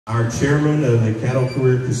Our chairman of the Caddo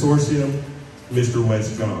Career Consortium, Mr.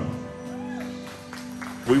 Wes John.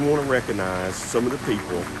 We want to recognize some of the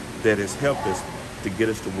people that has helped us to get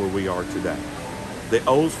us to where we are today. The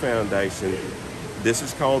Olds Foundation, this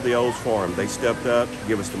is called the Olds Farm. They stepped up,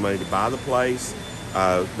 give us the money to buy the place.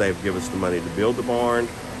 They've given us the money to build the barn.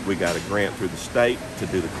 We got a grant through the state to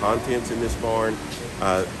do the contents in this barn.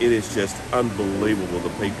 It is just unbelievable, the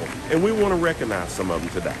people. And we want to recognize some of them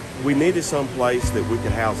today. We needed some place that we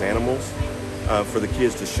could house animals for the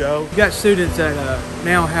kids to show. We've got students that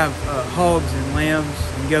now have hogs and lambs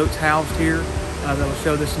and goats housed here that will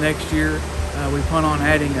show this next year. We plan on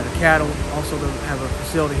adding cattle. Also, they'll have a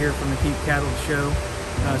facility here for them to keep cattle to show.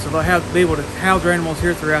 So they'll be able to house their animals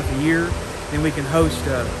here throughout the year. Then we can host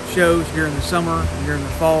shows during the summer and during the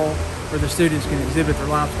fall where the students can exhibit their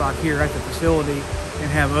livestock here at the facility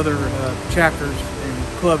and have other chapters and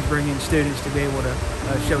clubs bring in students to be able to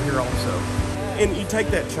show here also. And you take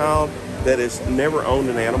that child that has never owned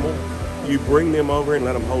an animal, you bring them over and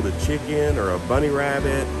let them hold a chicken or a bunny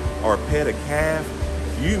rabbit or pet a calf,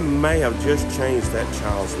 you may have just changed that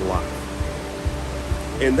child's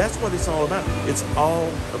life. And that's what it's all about. It's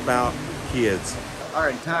all about kids. Our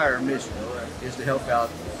entire mission is to help out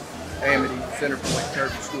Amity, Centerpoint,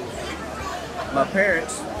 Turkey schools. My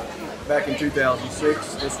parents, back in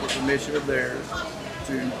 2006, this was a mission of theirs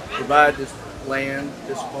to provide this land,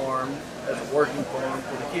 this farm, as a working farm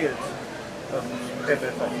for the kids of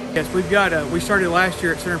FFA. Yes, we started last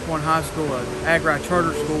year at Centerpoint High School, an Agri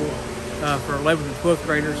charter school for 11th and 12th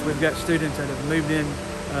graders. We've got students that have moved in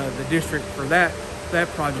the district for that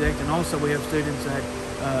project, and also we have students that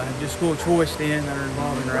have just school choice in that are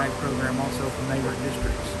involved in our ag program also from neighboring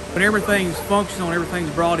districts. When everything's functional and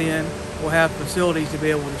everything's brought in, we'll have facilities to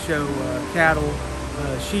be able to show cattle,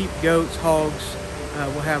 sheep, goats, hogs.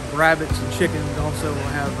 We'll have rabbits and chickens. Also, we'll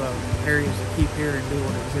have areas to keep here and be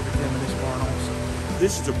able to exhibit them in this barn also.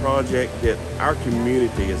 This is a project that our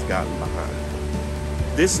community has gotten behind.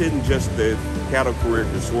 This isn't just the Caddo Career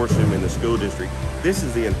Consortium in the school district. This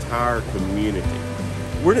is the entire community.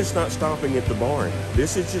 We're just not stopping at the barn.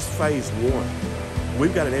 This is just phase one.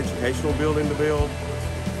 We've got an educational building to build.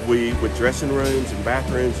 With dressing rooms and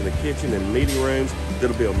bathrooms and a kitchen and meeting rooms,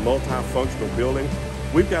 that'll be a multifunctional building.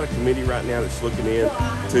 We've got a committee right now that's looking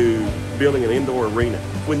into building an indoor arena.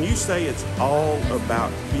 When you say it's all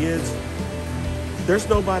about kids, there's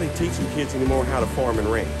nobody teaching kids anymore how to farm and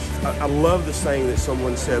ranch. I love the saying that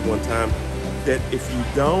someone said one time, that if you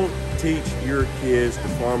don't teach your kids to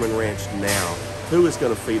farm and ranch now, who is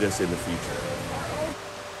going to feed us in the future?